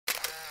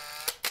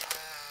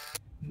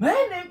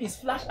My name is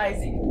Flash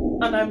Isaac,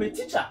 and I'm a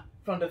teacher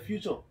from the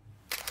future.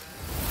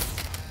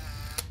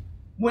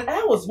 When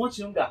I was much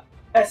younger,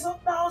 I saw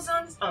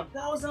thousands and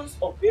thousands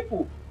of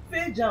people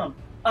fail Jamb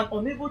and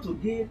unable to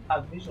gain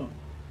admission.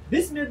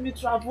 This made me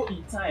travel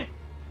in time.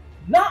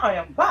 Now I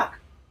am back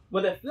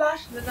with the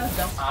Flashlearners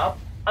Jamb app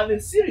and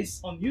a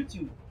series on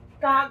YouTube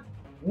tagged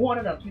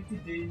 120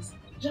 Days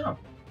to Jamb.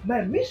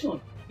 My mission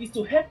is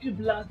to help you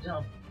blast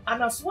Jamb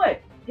and as well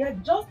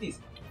get justice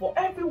for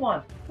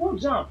everyone who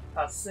Jamb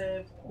has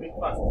served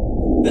breakfast.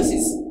 This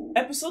is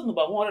episode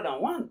number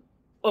 101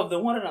 of the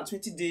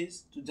 120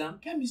 Days to Jamb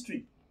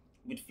Chemistry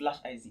with Flash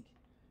Isaac.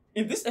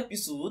 In this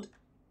episode,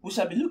 we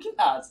shall be looking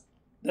at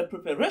the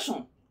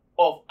preparation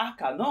of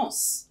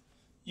alkanols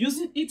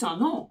using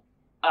ethanol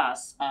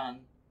as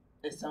an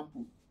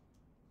example.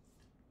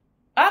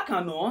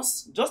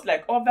 Alkanols, just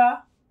like other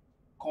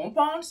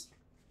compounds,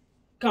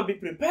 can be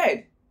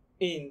prepared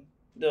in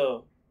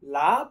the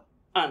lab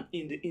and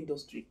in the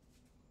industry.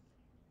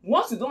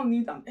 Once you don't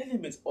need an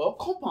element or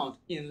compound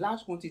in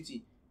large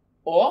quantity,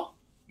 or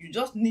you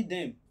just need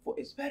them for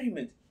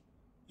experiment,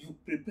 you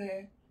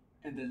prepare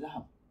in the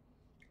lab.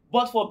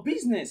 But for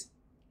business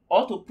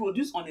or to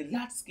produce on a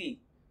large scale,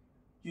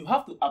 you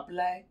have to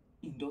apply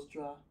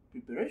industrial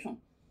preparation,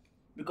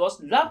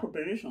 because lab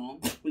preparation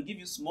will give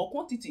you small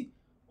quantity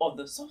of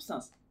the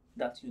substance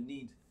that you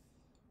need.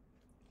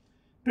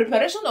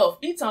 Preparation of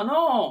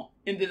ethanol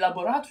in the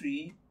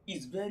laboratory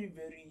is very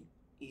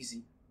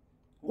easy.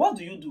 What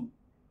do?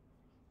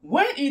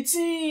 When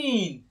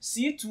ethene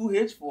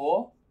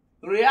C2H4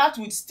 reacts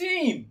with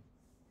steam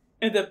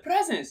in the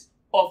presence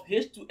of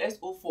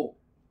H2SO4,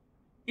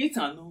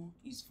 ethanol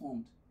is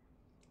formed.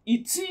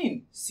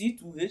 Ethene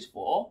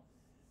C2H4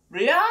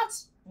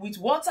 reacts with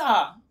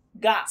water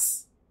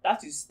gas,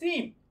 that is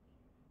steam,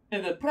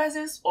 in the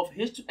presence of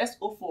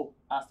H2SO4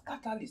 as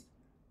catalyst,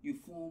 you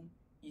form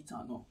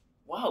ethanol.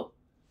 Wow,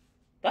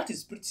 that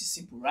is pretty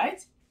simple,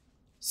 right?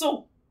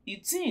 So,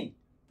 ethene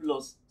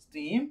plus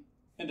steam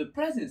in the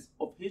presence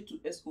of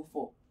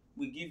H2SO4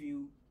 will give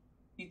you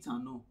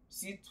ethanol,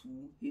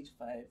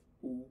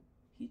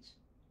 C2H5OH.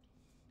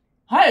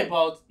 How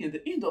about in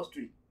the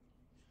industry?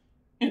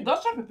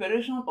 Industrial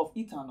preparation of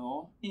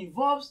ethanol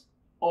involves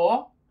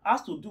or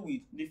has to do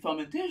with the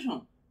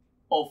fermentation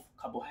of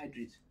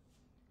carbohydrates.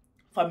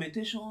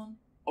 Fermentation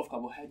of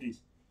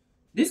carbohydrates.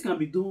 This can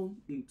be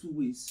done in two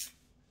ways.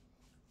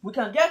 We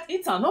can get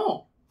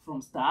ethanol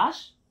from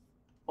starch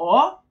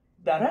or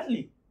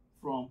directly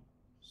from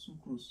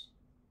sucrose.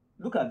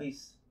 Look at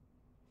this.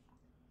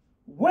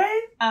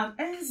 When an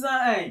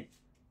enzyme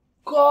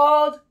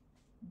called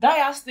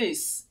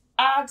diastase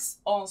acts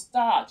on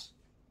starch,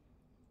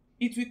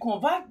 it will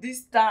convert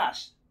this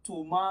starch to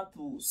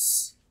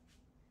maltose.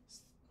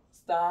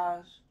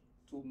 Starch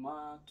to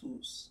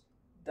maltose.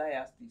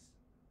 Diastase.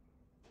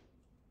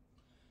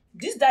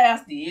 This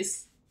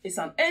diastase is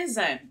an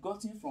enzyme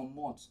gotten from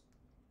malt.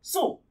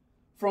 So,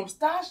 from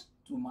starch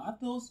to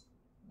maltose,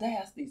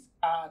 diastase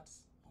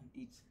acts on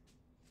it.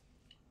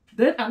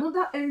 Then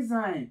another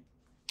enzyme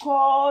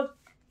called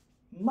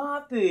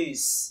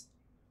maltase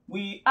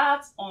will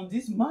act on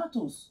this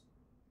maltose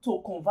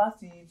to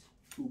convert it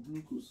to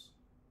glucose.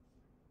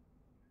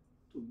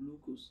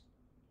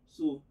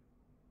 So,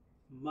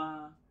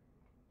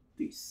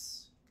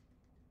 maltase.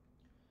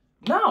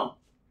 Now,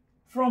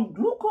 from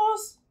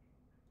glucose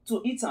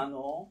to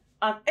ethanol,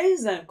 an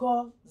enzyme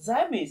called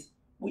zymase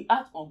will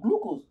act on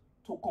glucose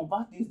to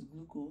convert this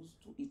glucose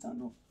to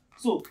ethanol.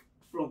 So,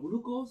 from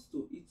glucose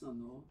to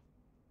ethanol,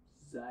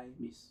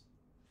 zymase.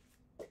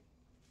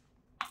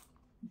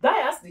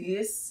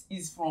 Diastase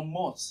is from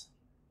malt.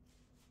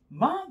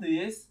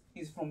 Maltase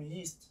is from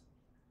yeast.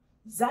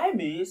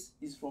 Zymase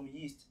is from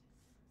yeast.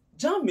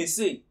 Jamb may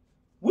say,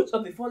 which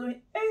of the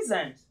following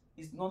enzymes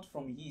is not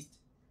from yeast?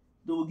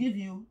 They will give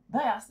you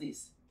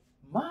diastase,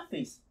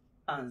 maltase,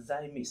 and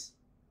zymase.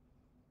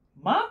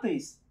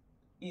 Maltase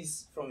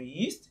is from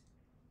yeast,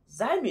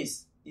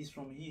 zymase is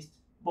from yeast,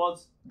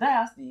 but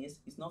diastase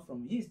is not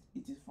from yeast,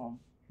 it is from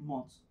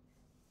malt.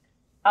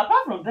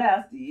 Apart from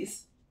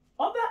diastase,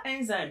 other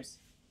enzymes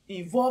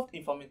involved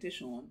in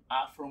fermentation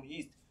are from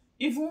yeast.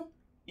 Even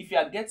if you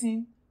are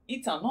getting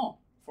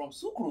ethanol from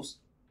sucrose,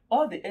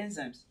 all the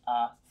enzymes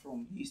are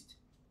from yeast.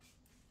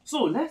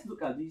 So let's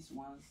look at this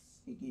once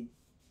again.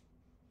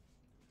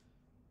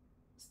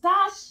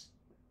 Starch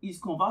is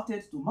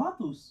converted to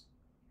maltose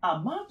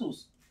and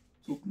maltose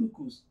to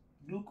glucose,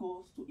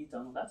 glucose to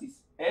ethanol, that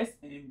is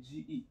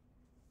SMGE.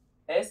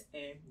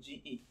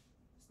 SMGE.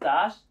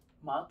 Starch,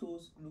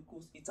 maltose,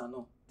 glucose,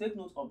 ethanol. Take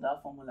note of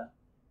that formula,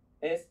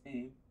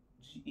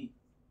 SMGE.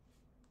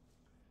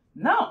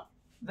 Now,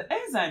 the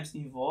enzymes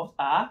involved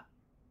are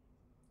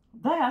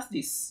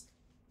diastase,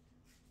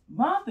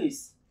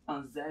 maltase,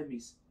 and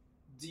zymase,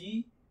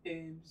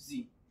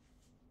 DMZ.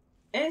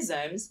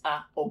 Enzymes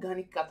are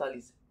organic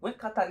catalysts. When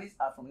catalysts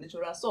are from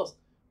natural source,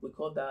 we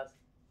call that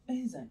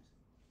enzymes.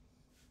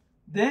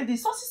 Then the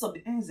sources of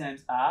the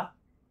enzymes are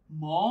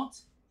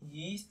malt,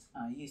 yeast,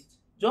 and yeast.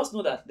 Just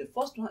know that the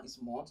first one is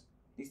malt,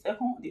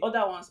 the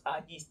other ones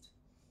are yeast.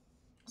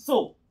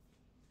 So,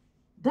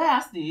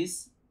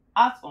 Diastase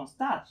acts on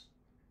starch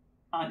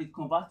and it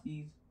converts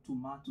it to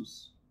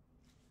maltose.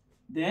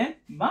 Then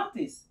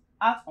maltase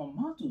acts on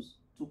maltose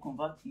to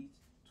convert it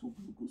to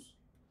glucose.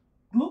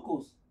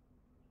 Glucose,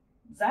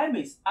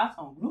 zymase acts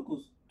on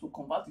glucose to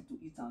convert it to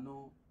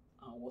ethanol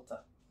and water.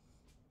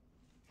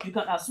 You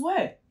can as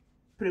well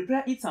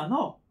prepare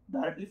ethanol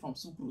directly from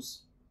sucrose.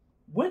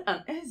 When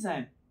an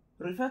enzyme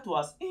referred to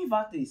as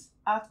invertase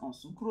acts on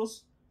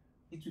sucrose,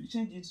 it will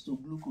change it to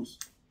glucose.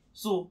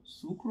 So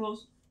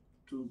sucrose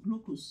to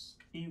glucose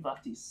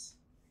invertase.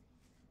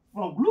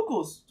 From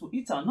glucose to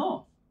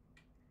ethanol,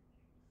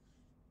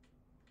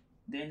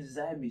 then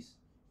zymase.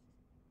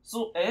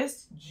 So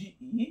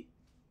SGEIZ.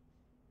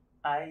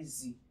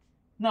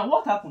 Now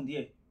what happened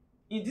here?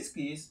 In this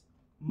case,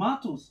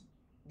 maltose,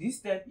 this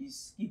step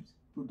is skipped,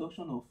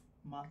 production of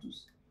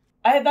maltose.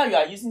 Either you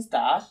are using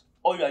starch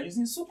or you are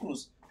using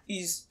sucrose,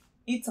 is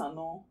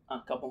ethanol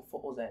and carbon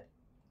dioxide.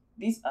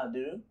 These are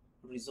the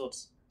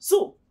results.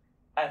 So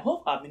I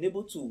hope I've been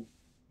able to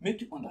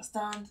make you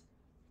understand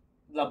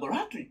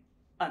laboratory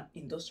and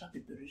industrial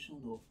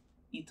preparation of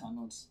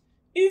ethanols.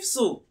 If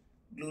so,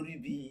 glory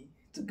be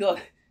to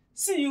God.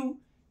 See you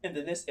in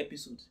the next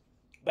episode.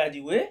 By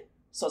the way,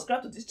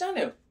 subscribe to this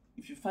channel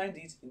if you find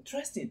it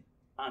interesting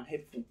and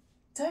helpful.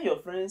 Tell your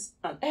friends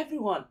and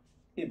everyone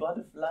about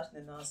the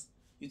Flashlearners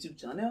YouTube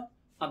channel,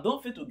 and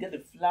don't forget to get the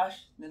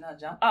Flashlearners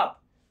Jamb app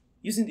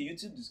using the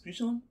YouTube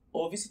description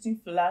or visiting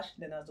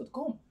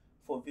flashlearners.com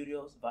for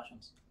various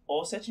versions,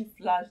 or searching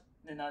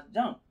Flashlearners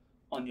Jamb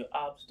on your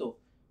app store.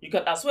 You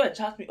can as well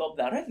chat me up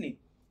directly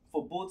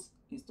for both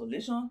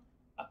installation,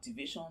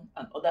 activation,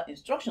 and other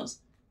instructions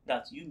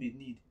that you may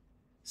need.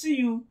 See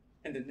you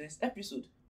in the next episode.